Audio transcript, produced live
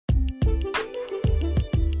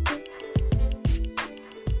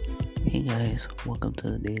Hey guys, welcome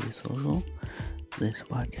to the Daily Social. This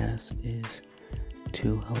podcast is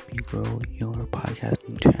to help you grow your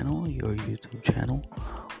podcasting channel, your YouTube channel,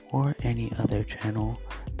 or any other channel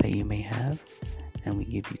that you may have. And we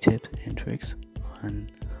give you tips and tricks on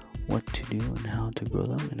what to do and how to grow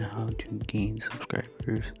them and how to gain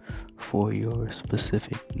subscribers for your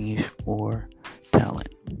specific niche or talent.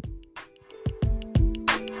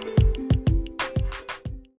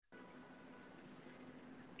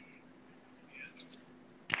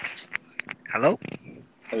 Hello?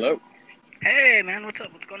 Hello. Hey man, what's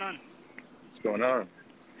up? What's going on? What's going on?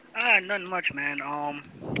 Nothing much, man.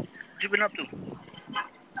 What you been up to?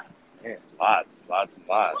 Man, lots. Lots. A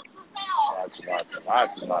lot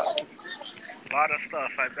of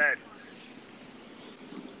stuff, I bet.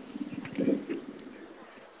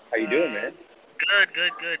 How you doing, man?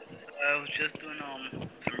 Good. I was just doing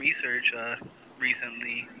some research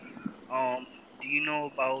recently. Do you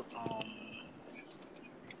know about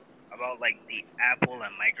like the Apple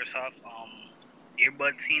and Microsoft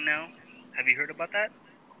earbud scene now? Have you heard about that?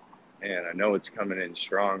 Man, I know it's coming in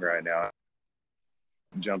strong right now.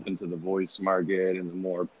 Jump into the voice market and the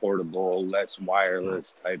more portable, less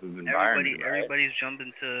wireless type of environment. Everybody's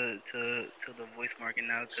jumping to the voice market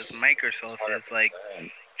now because Microsoft is like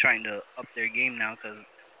 100%. trying to up their game now because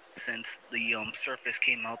since the Surface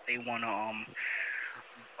came out, they want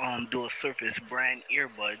to do a Surface brand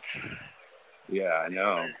earbuds. Yeah, I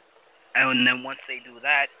know. And then once they do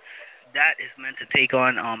that, that is meant to take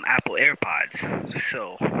on Apple Airpods.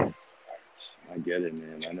 So I get it,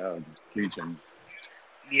 man. I know. Just preaching.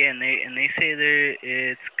 yeah, and they say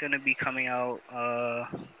it's gonna be coming out.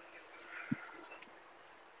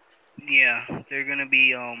 They're gonna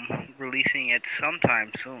be releasing it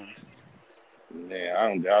sometime soon. Yeah, I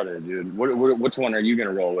don't doubt it, dude. Which one are you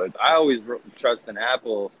gonna roll with? I always trust in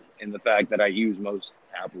Apple in the fact that I use most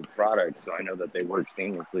Apple products, so I know that they work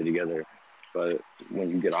seamlessly together. But when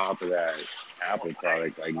you get off of that Apple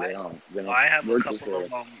product, like they don't I have work the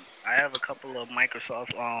same. I have a couple of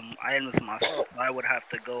Microsoft items myself. So I would have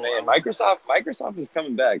to go. Man, Microsoft is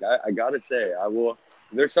coming back. I gotta say, I will.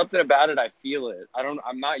 There's something about it. I feel it.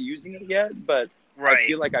 I'm not using it yet, but I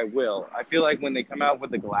feel like I will. I feel like when they come out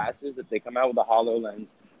with the glasses, if they come out with the HoloLens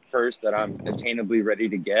first, that I'm attainably ready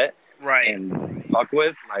to get and fuck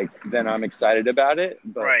with, like then I'm excited about it.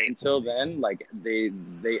 But until then, like they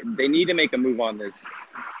need to make a move on this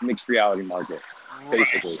mixed reality market,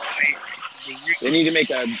 basically. They need to make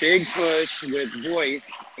a big push with voice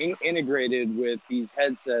integrated with these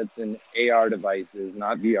headsets and AR devices,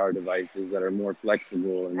 not VR devices that are more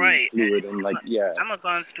flexible and fluid and like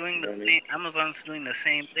Amazon's doing Amazon's doing the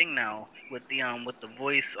same thing now with the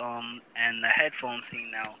voice and the headphone scene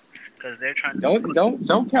now, because they're trying to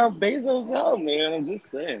don't count Bezos out, man. I'm just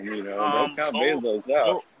saying, don't count Bezos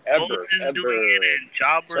out. Ever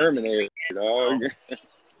Terminator, dog.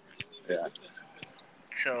 Yeah.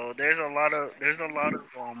 So there's a lot of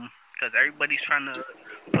because everybody's trying to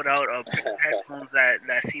put out a pair of headphones that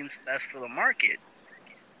seems best for the market.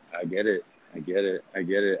 I get it. I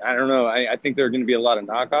don't know. I think there are going to be a lot of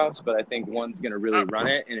knockoffs, but I think one's going to really run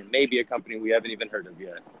it, and it may be a company we haven't even heard of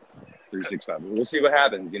yet. 365. We'll see what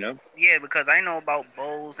happens, Yeah, because I know about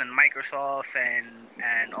Bose and Microsoft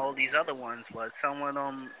and all these other ones, but some of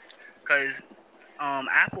them, because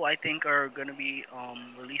Apple, I think, are going to be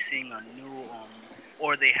releasing a new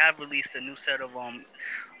or they have released a new set of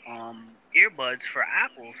earbuds for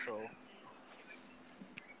Apple. So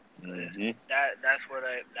that's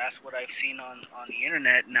what I've seen on the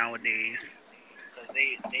internet nowadays. Because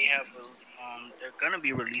they have they're going to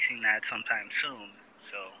be releasing that sometime soon.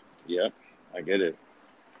 So yeah, I get it.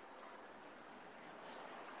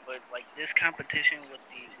 But like this competition with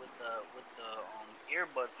the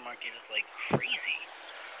earbuds market is like crazy.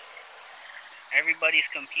 Everybody's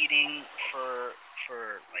competing for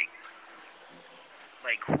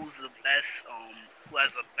like who's the best who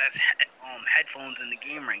has the best headphones in the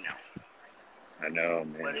game right now. I know,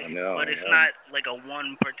 man. But it's not like a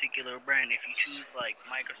one particular brand. If you choose like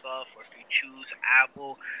Microsoft or if you choose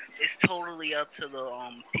Apple, it's totally up to the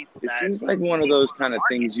people. It seems like one of those kind of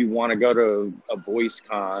things you want to go to a voice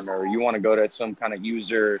con or you want to go to some kind of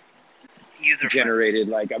user generated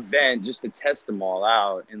like event just to test them all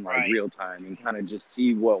out in like real time and kind of just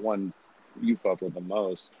see what one you fuck with the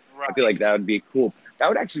most. I feel like that would be cool. That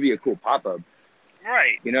would actually be a cool pop-up.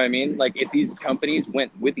 Right. You know what I mean? Like if these companies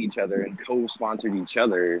went with each other and co-sponsored each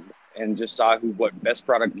other and just saw what best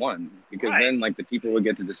product won, because then like the people would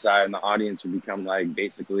get to decide and the audience would become like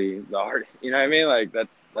basically the art. You know what I mean? Like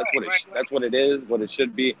that's what it is, what it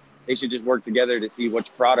should be. They should just work together to see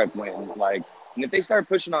which product wins. Like And if they start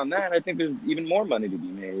pushing on that, I think there's even more money to be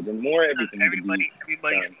made and more everything to be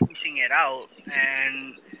everybody's done. pushing it out,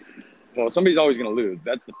 and well, somebody's always going to lose.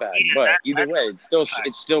 That's the fact. yeah, But either way, it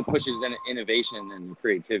still pushes innovation and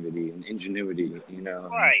creativity and ingenuity. You know,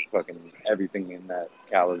 and right, fucking everything in that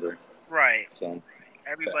caliber. right. So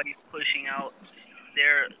Everybody's pushing out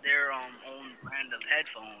their own brand of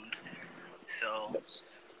headphones. So, yes.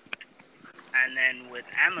 and then with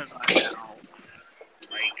Amazon now,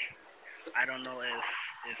 like I don't know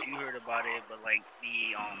if you heard about it, but like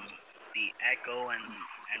the Echo and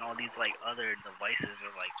all these like other devices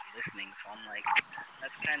are like listening. So I'm like,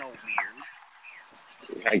 that's kind of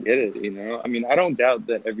weird. I get it, you know. I mean, I don't doubt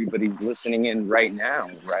that everybody's listening in right now,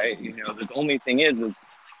 right? You know, the only thing is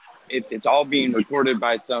it's all being recorded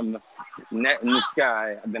by some net in the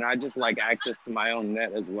sky. Then I just like access to my own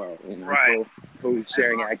net as well, you know, Right. full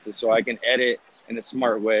sharing access, so I can edit in a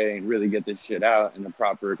smart way and really get this shit out in the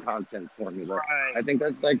proper content formula. Right. I think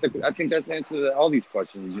that's the answer to all these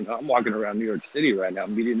questions. You know, I'm walking around New York City right now,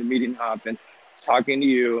 meeting to meeting, hopping, talking to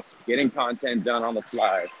you, getting content done on the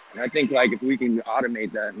fly. And I think like if we can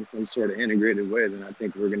automate that in some sort of integrated way, then I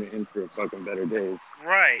think we're gonna in for fucking better days.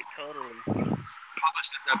 Right. Totally. Publish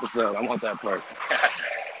this episode. I want that part.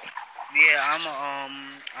 Yeah,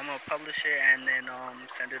 I'm a publisher and then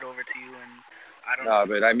send it over to you, and I don't know.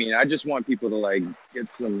 But I mean, I just want people to like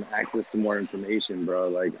get some access to more information, bro.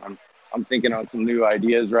 Like I'm thinking on some new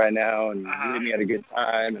ideas right now, and you hit me at a good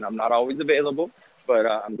time, and I'm not always available, but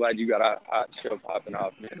I'm glad you got a hot show popping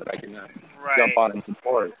off, man, that I can jump on and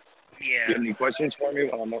support. Yeah. You have any questions for me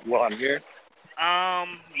while I'm here?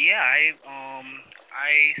 Yeah,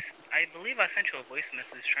 I believe I sent you a voice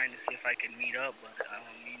message trying to see if I could meet up, but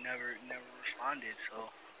you never responded, so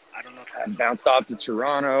I don't know if I bounced off to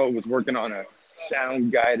Toronto, was working on a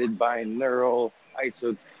sound guided binaural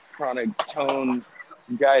isochronic tone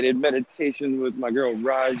guided meditation with my girl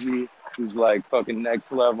Raji, who's like fucking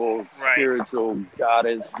next level spiritual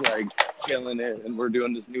goddess, like killing it. And we're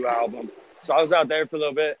doing this new album. So I was out there for a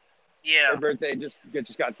little bit. Yeah. Her birthday just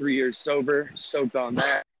got 3 years sober, stoked on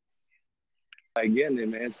that. Getting it,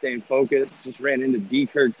 man, staying focused. Just ran into D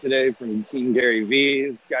Kirk today from Team Gary V.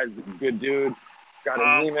 This guy's a good dude. Got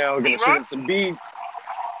his email. We're gonna shoot him some beats.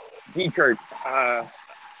 D Kirk.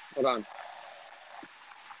 Hold on.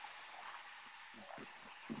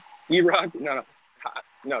 D Rock? No.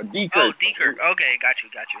 D Kirk. Oh, D Kirk. Okay, got you.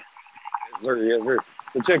 Yes, sir.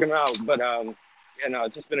 So check him out. But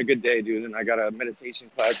it's just been a good day, dude. And I got a meditation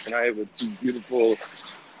class tonight with two beautiful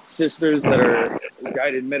sisters that are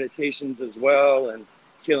guided meditations as well, and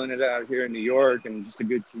killing it out here in New York, and just a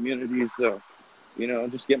good community. So, you know,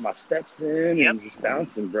 just get my steps in and just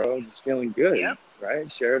bouncing, bro. Just feeling good,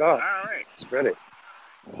 right? Share it off. All right. Spread it,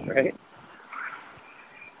 right?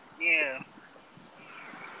 Yeah.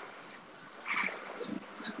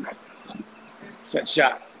 Set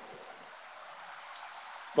shot.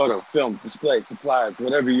 Photo, film, display, supplies,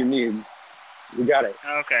 whatever you need. We got it.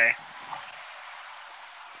 Okay.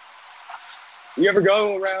 You ever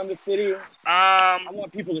go around the city? I I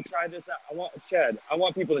want people to try this out. I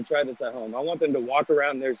want people to try this at home. I want them to walk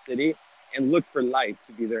around their city and look for light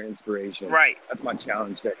to be their inspiration. Right. That's my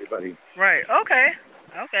challenge to everybody. Right. Okay.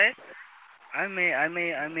 I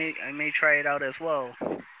may try it out as well.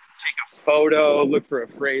 Take a photo, look for a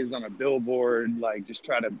phrase on a billboard, like just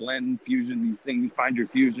try to blend, fusion these things, find your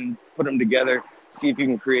fusion, put them together, see if you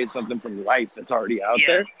can create something from life that's already out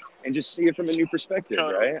there, and just see it from a new perspective,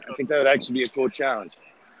 right? I think that would actually be a cool challenge.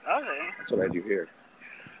 Okay. That's what I do here.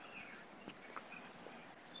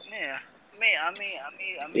 Yeah. I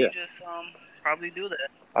may just probably do that.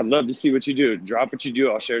 I'd love to see what you do. Drop what you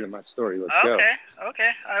do. I'll share it in my story. Let's go. Okay,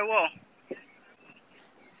 I will.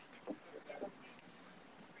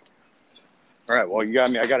 All right, well, you got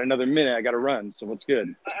me. I got another minute. I got to run. So what's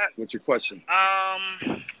good? What's your question?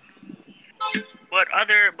 But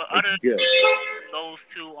other good. Those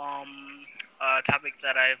two topics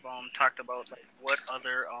that I've talked about, like what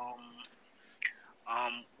other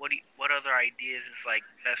what other ideas is like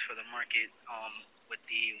best for the market with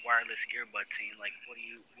the wireless earbud scene? Like what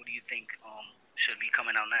do you think should be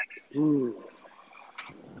coming out next? Ooh.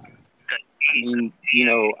 I mean, you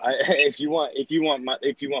know, if you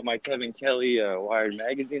want my Kevin Kelly Wired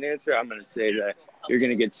magazine answer, I'm gonna say that you're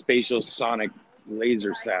gonna get spatial sonic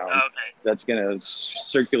laser sound that's gonna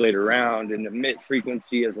circulate around and emit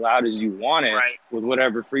frequency as loud as you want it with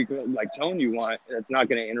whatever tone you want. That's not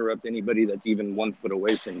gonna interrupt anybody that's even 1 foot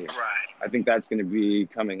away from you. I think that's gonna be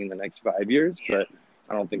coming in the next 5 years, but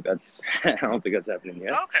I don't think that's happening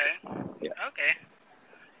yet. Okay.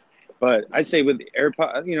 But I say with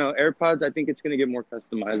AirPods, I think it's going to get more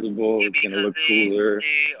customizable. It's going to look cooler.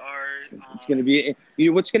 They are It's going to be,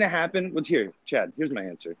 what's going to happen? Here, Chad, here's my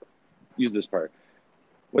answer. Use this part.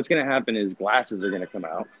 What's going to happen is glasses are going to come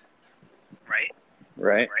out.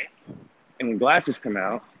 Right? And when glasses come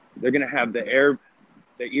out, they're going to have the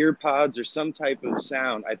Earpods or some type of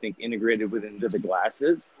sound, I think, integrated within the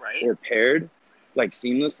glasses or paired like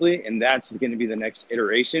seamlessly. And that's going to be the next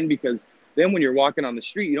iteration, because then when you're walking on the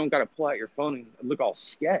street, you don't got to pull out your phone and look all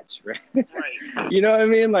sketch, right? You know what I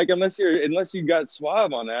mean? Like, unless you got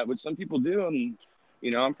suave on that, which some people do. And,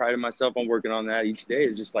 I'm priding myself on working on that each day.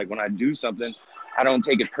 It's just like when I do something, I don't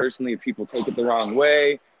take it personally if people take it the wrong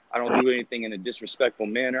way. I don't do anything in a disrespectful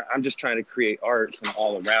manner. I'm just trying to create art from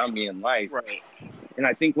all around me in life. And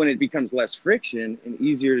I think when it becomes less friction and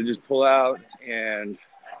easier to just pull out and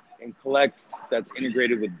collect, that's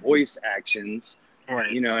integrated with voice actions,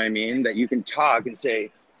 you know what I mean? That you can talk and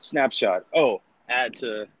say, snapshot, add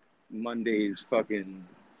to Monday's fucking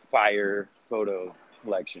fire photo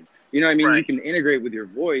collection. You know what I mean? You can integrate with your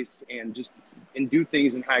voice and do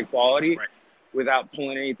things in high quality without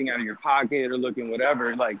pulling anything out of your pocket or looking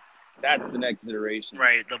whatever. Like, that's the next iteration.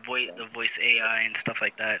 The voice AI and stuff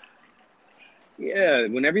like that. Yeah,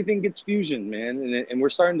 when everything gets fusion, man, and we're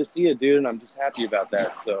starting to see it, dude, and I'm just happy about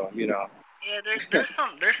that. So, Yeah, there's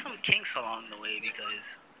some kinks along the way,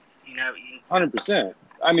 because 100%.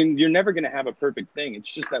 I mean, you're never gonna have a perfect thing.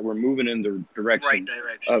 It's just that we're moving in the direction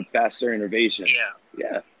of faster innovation.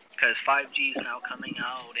 Yeah. Because 5G is now coming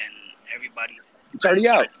out, and everybody. It's already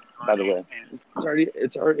out, by the way.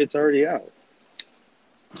 It's already out.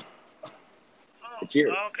 It's here.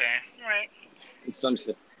 Okay, right. It's some.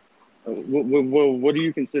 What do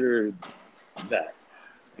you consider that?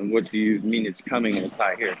 And what do you mean it's coming and it's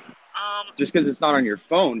not here? Just because it's not on your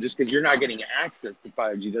phone, just because you're not getting access to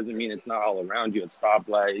 5G doesn't mean it's not all around you at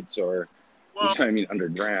stoplights or,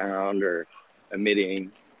 underground or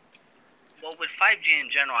emitting. Well, with 5G in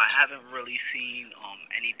general, I haven't really seen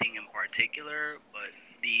anything in particular, but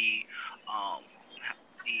the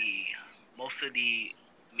most of the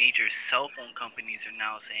major cell phone companies are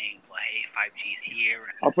now saying, well, hey, 5G's here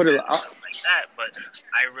and I'll put it like that, but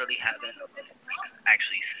I really haven't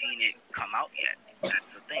actually seen it come out yet.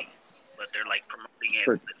 That's the thing. But they're like promoting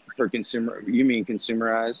it for consumer. You mean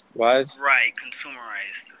consumerized wise? Right,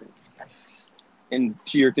 consumerized. And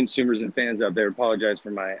to your consumers and fans out there, apologize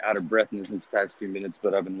for my out of breathness in these past few minutes,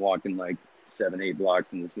 but I've been walking like 7-8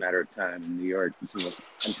 blocks in this matter of time in New York.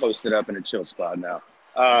 I'm posted up in a chill spot now.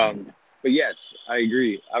 But yes, I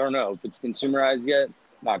agree. I don't know if it's consumerized yet.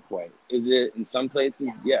 Not quite. Is it in some places?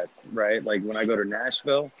 Yes, right? Like when I go to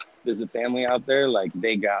Nashville, there's a family out there, like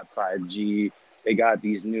they got 5G. They got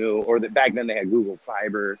these new, back then they had Google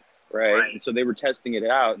Fiber, right? And so they were testing it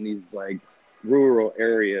out in these like rural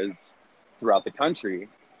areas throughout the country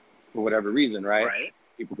for whatever reason, right?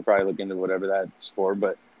 People could probably look into whatever that's for.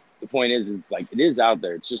 But the point is like it is out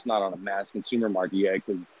there. It's just not on a mass consumer market yet,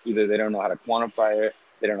 because either they don't know how to quantify it,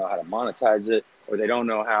 they don't know how to monetize it, or they don't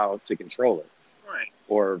know how to control it.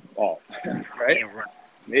 Or all, right? Yeah,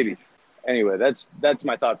 Maybe. Anyway, that's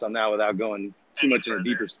my thoughts on that without going too much in a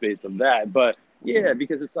deeper space of that. But yeah,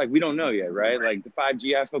 because it's like we don't know yet, right? Like the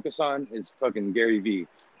 5G I focus on is fucking Gary V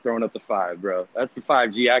throwing up the 5, bro. That's the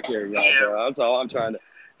 5G I care about, bro. That's all I'm trying to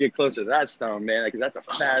get closer to that stone, man. Because that's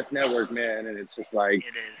a fast network, man. And it's just like,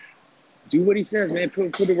 it is. Do what he says, man.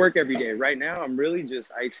 Put to work every day. Right now, I'm really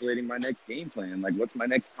just isolating my next game plan. Like, what's my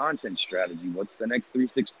next content strategy? What's the next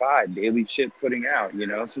 365 daily shit putting out?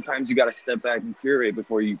 Sometimes you got to step back and curate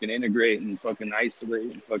before you can integrate and fucking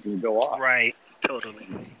isolate and fucking go off. Right. Totally.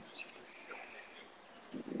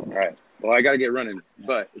 All right. Well, I got to get running,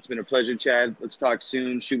 but it's been a pleasure, Chad. Let's talk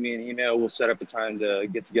soon. Shoot me an email. We'll set up a time to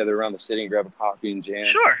get together around the city and grab a coffee and jam.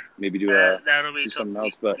 Sure. Maybe that'll be something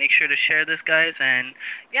else. But make sure to share this, guys, and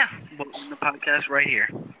we'll end the podcast right here.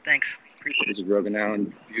 Thanks. Appreciate it. This is Rogan now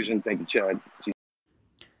and Fusion. Thank you, Chad. See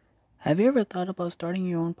you. Have you ever thought about starting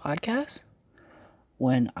your own podcast?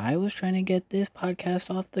 When I was trying to get this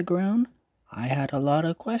podcast off the ground, I had a lot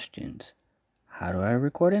of questions. How do I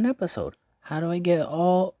record an episode? How do I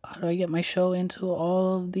get my show into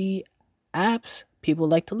all of the apps people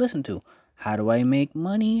like to listen to? How do I make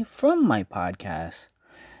money from my podcast?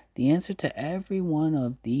 The answer to every one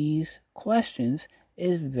of these questions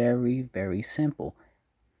is very, very simple.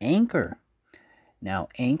 Anchor. Now,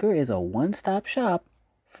 Anchor is a one-stop shop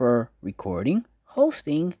for recording,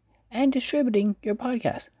 hosting, and distributing your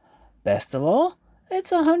podcast. Best of all, it's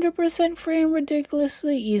 100% free and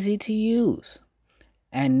ridiculously easy to use.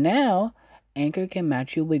 And now, Anchor can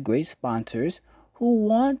match you with great sponsors who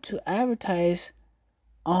want to advertise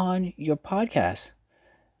on your podcast.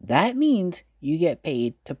 That means you get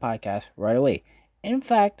paid to podcast right away. In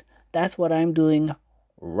fact, that's what I'm doing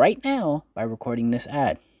right now by recording this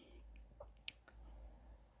ad.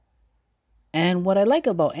 And what I like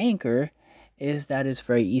about Anchor is that it's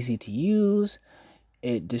very easy to use.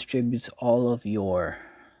 It distributes all of your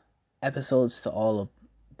episodes to all of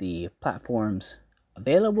the platforms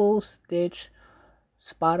available: Stitch,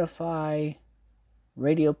 Spotify,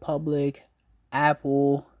 Radio Public,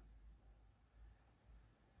 Apple,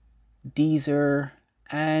 Deezer,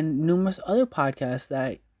 and numerous other podcasts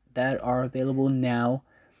that are available now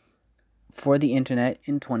for the internet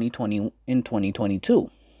in 2022.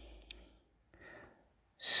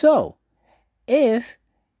 So, if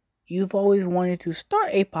you've always wanted to start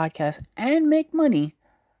a podcast and make money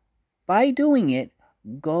by doing it,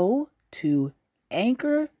 go to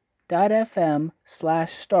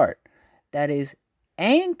anchor.fm/start. That is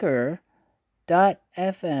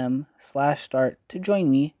anchor.fm/start to join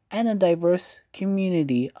me and a diverse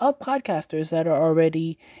community of podcasters that are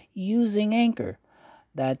already using Anchor.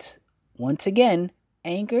 That's, once again,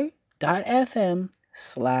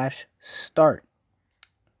 anchor.fm/start.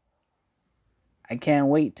 I can't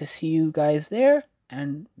wait to see you guys there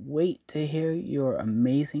and wait to hear your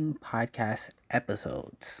amazing podcast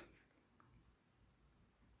episodes.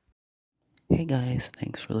 Hey guys,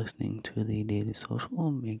 thanks for listening to the Daily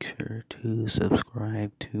Social. Make sure to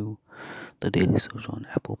subscribe to the Daily Social on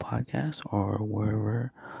Apple Podcasts or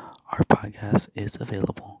wherever our podcast is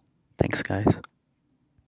available. Thanks, guys.